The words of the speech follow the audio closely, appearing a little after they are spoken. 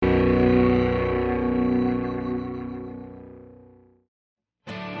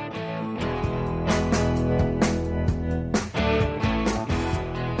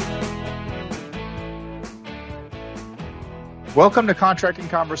Welcome to Contracting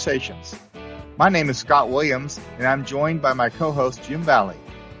Conversations. My name is Scott Williams, and I'm joined by my co-host, Jim Valley.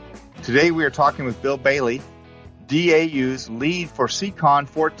 Today we are talking with Bill Bailey, DAU's lead for CCON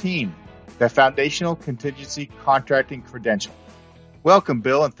 14, the Foundational Contingency Contracting Credential. Welcome,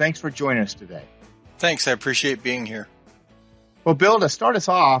 Bill, and thanks for joining us today. Thanks. I appreciate being here. Well, Bill, to start us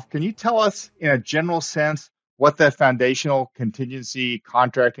off, can you tell us in a general sense what the Foundational Contingency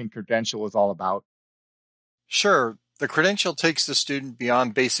Contracting Credential is all about? Sure. The credential takes the student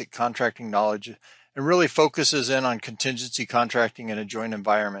beyond basic contracting knowledge and really focuses in on contingency contracting in a joint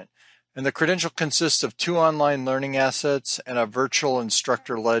environment. And the credential consists of 2 online learning assets and a virtual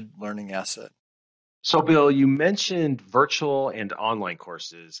instructor-led learning asset. So, Bill, you mentioned virtual and online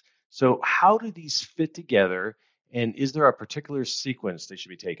courses. So how do these fit together, and is there a particular sequence they should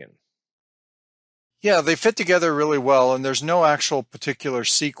be taken? Yeah, they fit together really well, and there's no actual particular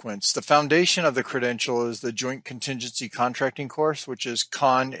sequence. The foundation of the credential is the Joint Contingency Contracting course, which is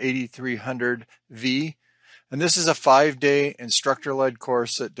CON 8300V. And this is a 5-day instructor-led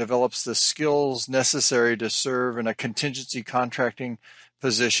course that develops the skills necessary to serve in a contingency contracting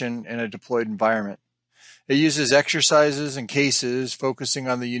position in a deployed environment. It uses exercises and cases focusing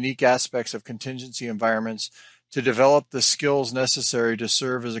on the unique aspects of contingency environments to develop the skills necessary to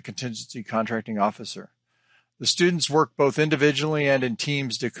serve as a contingency contracting officer. The students work both individually and in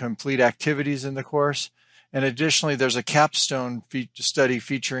teams to complete activities in the course. And additionally, there's a capstone study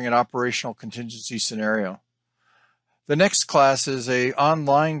featuring an operational contingency scenario. The next class is an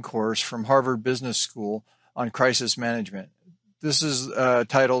online course from Harvard Business School on crisis management. This is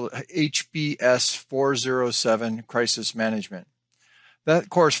titled HBS 407 Crisis Management.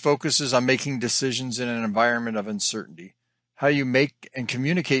 That course focuses on making decisions in an environment of uncertainty, how you make and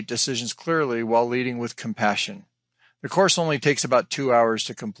communicate decisions clearly while leading with compassion. The course only takes about 2 hours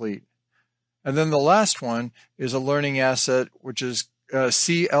to complete. And then the last one is a learning asset, which is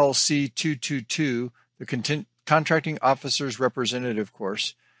CLC 222, the Contracting Officers Representative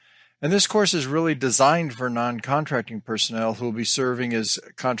course. And this course is really designed for non-contracting personnel who will be serving as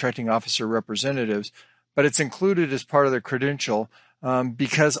contracting officer representatives, but it's included as part of the credential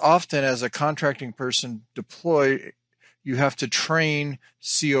because often as a contracting person deploy, you have to train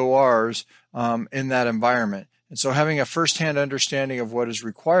CORs in that environment. And so having a firsthand understanding of what is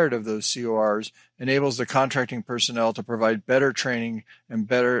required of those CORs enables the contracting personnel to provide better training and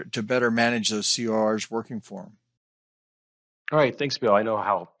better manage those CORs working for them. All right, thanks, Bill. I know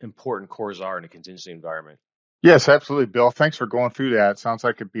how important cores are in a contingency environment. Yes, absolutely, Bill. Thanks for going through that. It sounds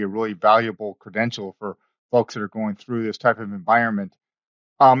like it'd be a really valuable credential for folks that are going through this type of environment.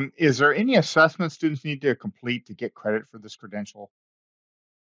 Is there any assessment students need to complete to get credit for this credential?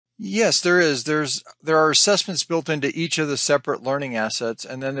 Yes, there is. There are assessments built into each of the separate learning assets,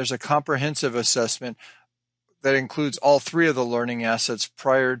 and then there's a comprehensive assessment that includes all 3 of the learning assets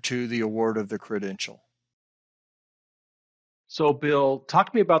prior to the award of the credential. So, Bill, talk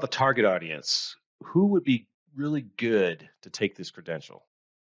to me about the target audience. Who would be really good to take this credential?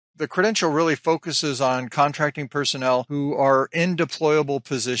 The credential really focuses on contracting personnel who are in deployable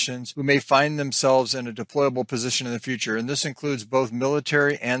positions, who may find themselves in a deployable position in the future. And this includes both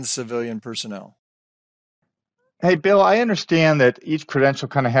military and civilian personnel. Hey, Bill, I understand that each credential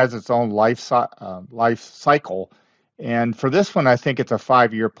kind of has its own life cycle. And for this one, I think it's a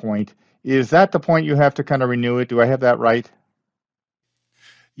 5-year point. Is that the point you have to kind of renew it? Do I have that right?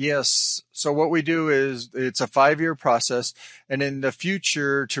 Yes. So what we do is it's a 5-year process. And in the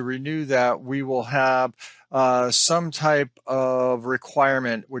future, to renew that, we will have some type of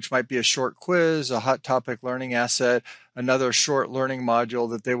requirement, which might be a short quiz, a hot topic learning asset, another short learning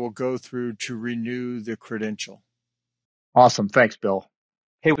module that they will go through to renew the credential. Awesome. Thanks, Bill.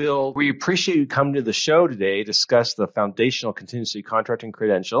 Hey, Bill, we appreciate you coming to the show today to discuss the Foundational Contingency Contracting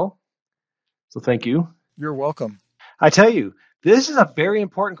Credential. So thank you. You're welcome. I tell you, this is a very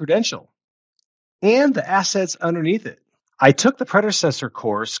important credential and the assets underneath it. I took the predecessor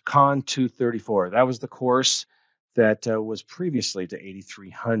course, CON 234. That was the course that was previously to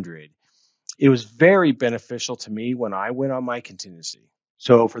 8300. It was very beneficial to me when I went on my contingency.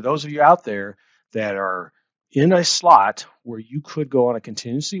 So for those of you out there that are in a slot where you could go on a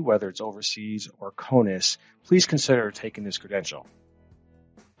contingency, whether it's overseas or CONUS, please consider taking this credential.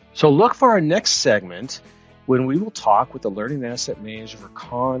 So look for our next segment when we will talk with the Learning Asset Manager for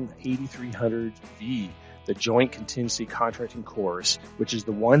CON 8300V, the Joint Contingency Contracting course, which is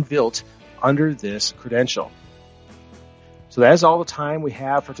the one built under this credential. So that is all the time we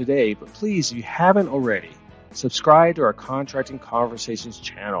have for today, but please, if you haven't already, subscribe to our Contracting Conversations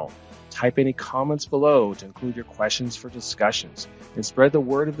channel. Type any comments below to include your questions for discussions, and spread the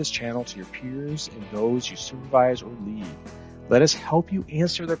word of this channel to your peers and those you supervise or lead. Let us help you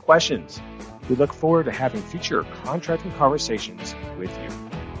answer their questions. We look forward to having future contracting conversations with you.